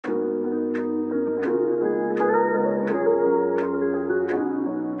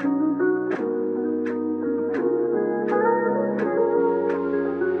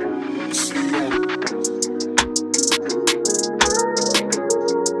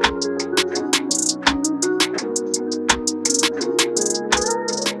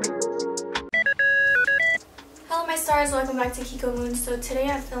back to KIKOMOON. So today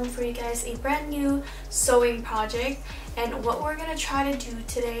I filmed for you guys a brand new sewing project, and what we're gonna try to do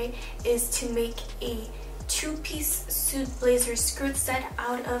today is to make a two-piece suit blazer skirt set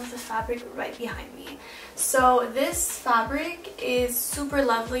out of the fabric right behind me. So this fabric is super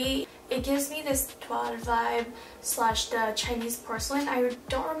lovely. It gives me this toile vibe slash the Chinese porcelain. I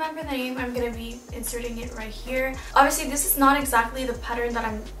don't remember the name. I'm gonna be inserting it right here. Obviously this is not exactly the pattern that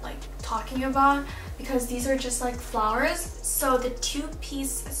I'm like talking about because these are just like flowers. So the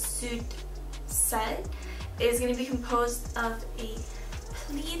two-piece suit set is gonna be composed of a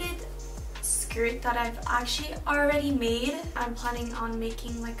pleated skirt that I've actually already made. I'm planning on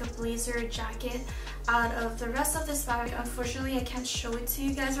making like a blazer jacket out of the rest of this fabric. Unfortunately, I can't show it to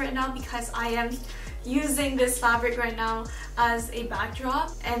you guys right now because I am using this fabric right now as a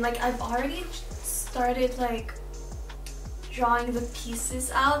backdrop, and like I've already started like drawing the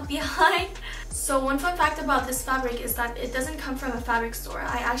pieces out behind. So one fun fact about this fabric is that it doesn't come from a fabric store.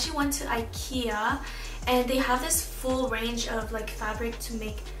 I actually went to IKEA and they have this full range of like fabric to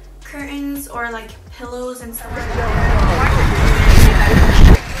make curtains or like pillows and stuff like that.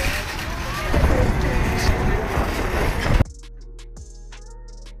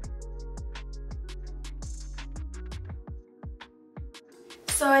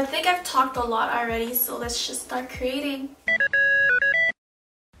 So I think I've talked a lot already, so let's just start creating.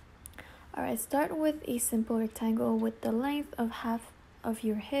 Alright, start with a simple rectangle with the length of half of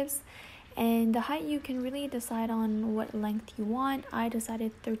your hips, and the height you can really decide on what length you want. I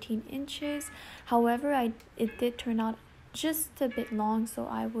decided 13 inches. However, it did turn out just a bit long, so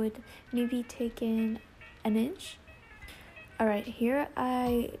I would maybe take in an inch. Alright, here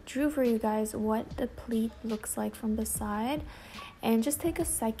I drew for you guys what the pleat looks like from the side, and just take a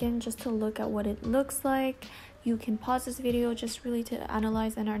second just to look at what it looks like. You can pause this video just really to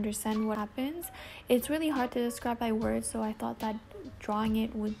analyze and understand what happens. It's really hard to describe by words, so I thought that drawing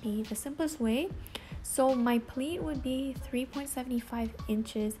it would be the simplest way. So my pleat would be 3.75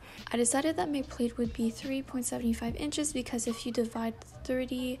 inches. I decided that my pleat would be 3.75 inches because if you divide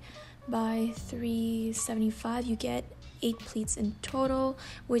 30 by 375, you get 8 pleats in total,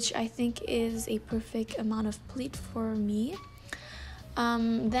 which I think is a perfect amount of pleat for me.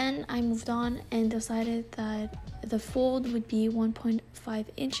 Then I moved on and decided that the fold would be 1.5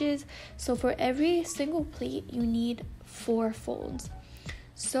 inches. So for every single pleat, you need 4 folds.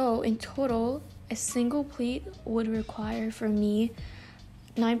 So in total, a single pleat would require for me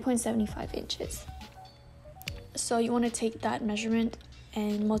 9.75 inches. So you want to take that measurement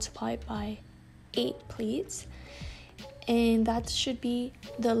and multiply it by 8 pleats. And that should be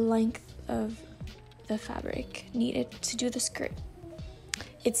the length of the fabric needed to do the skirt.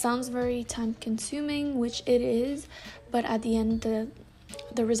 It sounds very time consuming, which it is, but at the end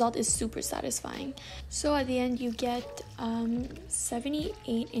the result is super satisfying. So at the end you get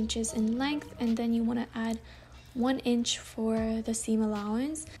 78 inches in length, and then you want to add 1 inch for the seam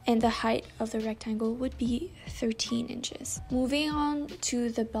allowance, and the height of the rectangle would be 13 inches. Moving on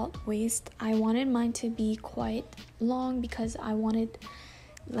to the belt waist, I wanted mine to be quite long because I wanted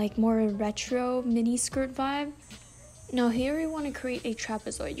like more retro mini skirt vibe. Now here we want to create a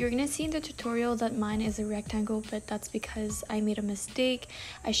trapezoid. You're going to see in the tutorial that mine is a rectangle, but that's because I made a mistake.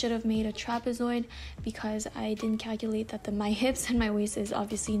 I should have made a trapezoid because I didn't calculate that my hips and my waist is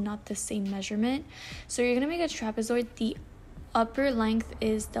obviously not the same measurement. So you're going to make a trapezoid. The upper length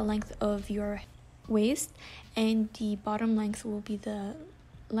is the length of your waist and the bottom length will be the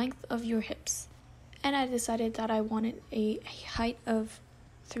length of your hips. And I decided that I wanted a height of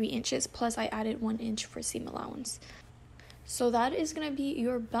 3 inches, plus I added 1 inch for seam allowance. So that is going to be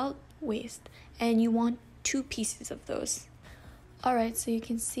your belt waist, and you want 2 pieces of those. Alright, so you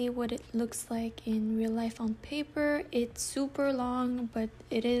can see what it looks like in real life on paper. It's super long, but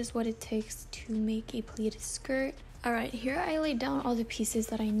it is what it takes to make a pleated skirt. Alright, here I laid down all the pieces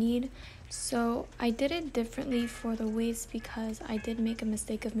that I need. So I did it differently for the waist because I did make a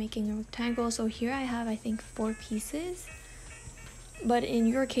mistake of making a rectangle. So here I have, I think, 4 pieces. But in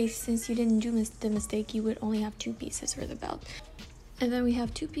your case, since you didn't do the mistake, you would only have 2 pieces for the belt. And then we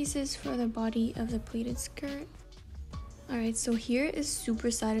have 2 pieces for the body of the pleated skirt. Alright, so here is super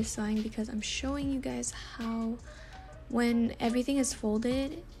satisfying because I'm showing you guys how when everything is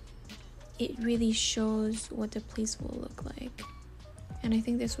folded, it really shows what the pleats will look like. And I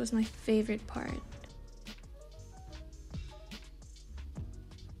think this was my favorite part.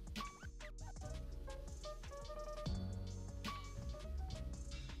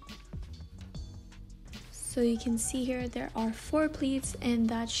 So you can see here there are 4 pleats, and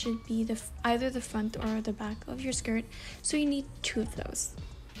that should be either the front or the back of your skirt. So you need 2 of those.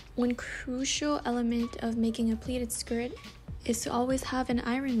 One crucial element of making a pleated skirt is to always have an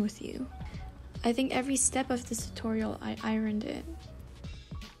iron with you. I think every step of this tutorial I ironed it.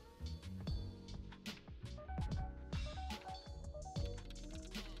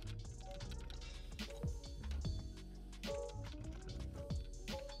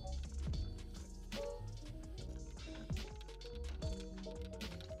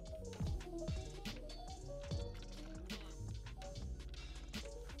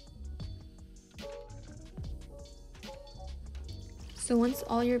 So once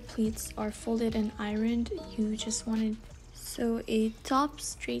all your pleats are folded and ironed, you just want to sew a top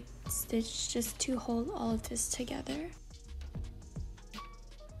straight stitch just to hold all of this together.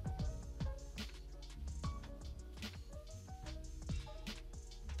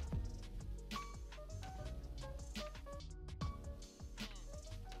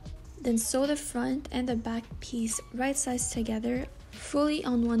 Then sew the front and the back piece right sides together, fully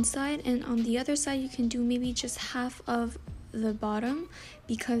on one side, and on the other side you can do maybe just half of the bottom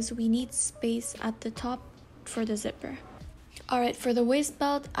because we need space at the top for the zipper. Alright, for the waist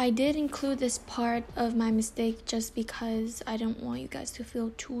belt, I did include this part of my mistake just because I don't want you guys to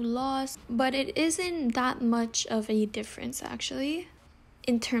feel too lost, but it isn't that much of a difference actually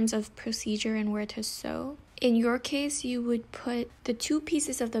in terms of procedure and where to sew. In your case, you would put the two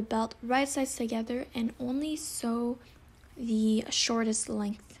pieces of the belt right sides together and only sew the shortest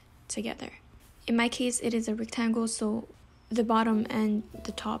length together. In my case, it is a rectangle, so the bottom and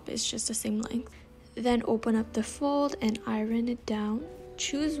the top is just the same length. Then open up the fold and iron it down.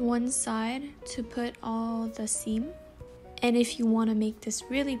 Choose one side to put all the seam. And if you want to make this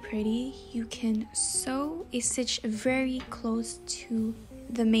really pretty, you can sew a stitch very close to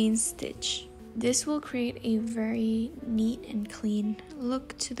the main stitch. This will create a very neat and clean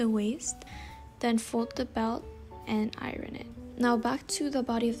look to the waist. Then fold the belt and iron it. Now back to the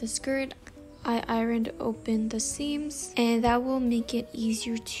body of the skirt. I ironed open the seams, and that will make it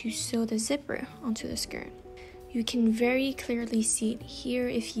easier to sew the zipper onto the skirt. You can very clearly see it here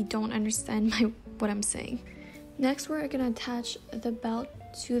if you don't understand what I'm saying. Next, we're going to attach the belt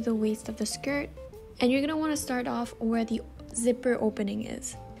to the waist of the skirt, and you're going to want to start off where the zipper opening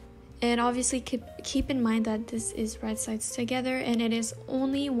is. And obviously keep in mind that this is right sides together and it is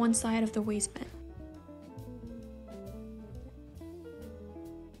only one side of the waistband.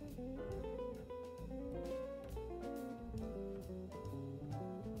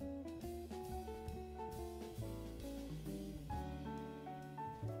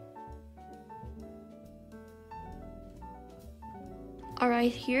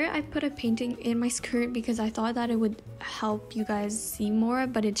 Alright, here I put a painting in my skirt because I thought that it would help you guys see more,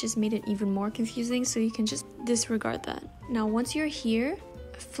 but it just made it even more confusing, so you can just disregard that. Now once you're here,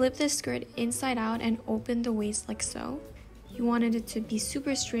 flip the skirt inside out and open the waist like so. You wanted it to be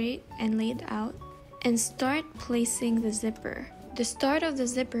super straight and laid out, and start placing the zipper. The start of the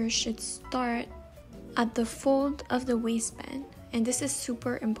zipper should start at the fold of the waistband, and this is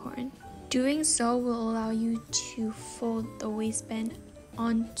super important. Doing so will allow you to fold the waistband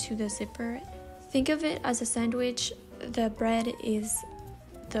onto the zipper. Think of it as a sandwich. The bread is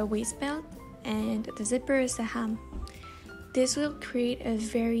the waistband and the zipper is the ham. This will create a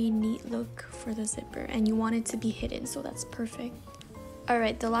very neat look for the zipper, and you want it to be hidden, so that's perfect.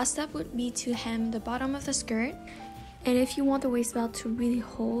 Alright, the last step would be to hem the bottom of the skirt, and if you want the waist belt to really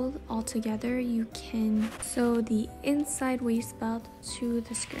hold all together, you can sew the inside waist belt to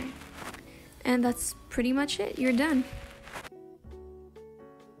the skirt. And that's pretty much it. You're done.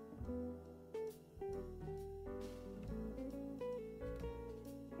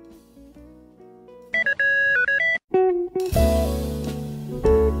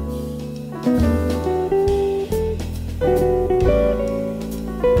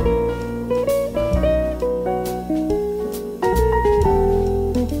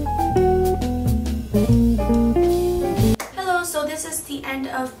 So this is the end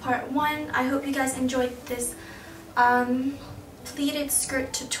of part 1. I hope you guys enjoyed this pleated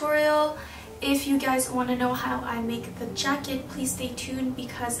skirt tutorial. If you guys want to know how I make the jacket, please stay tuned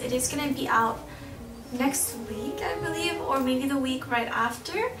because it is going to be out next week, I believe, or maybe the week right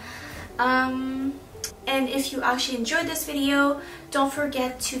after. And if you actually enjoyed this video, don't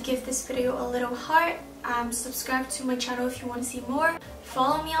forget to give this video a little heart. Subscribe to my channel if you want to see more.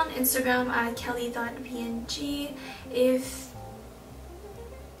 Follow me on Instagram at kelly.bng if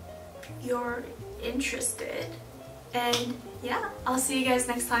you're interested. And yeah, I'll see you guys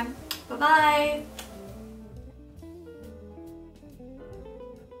next time. Bye bye.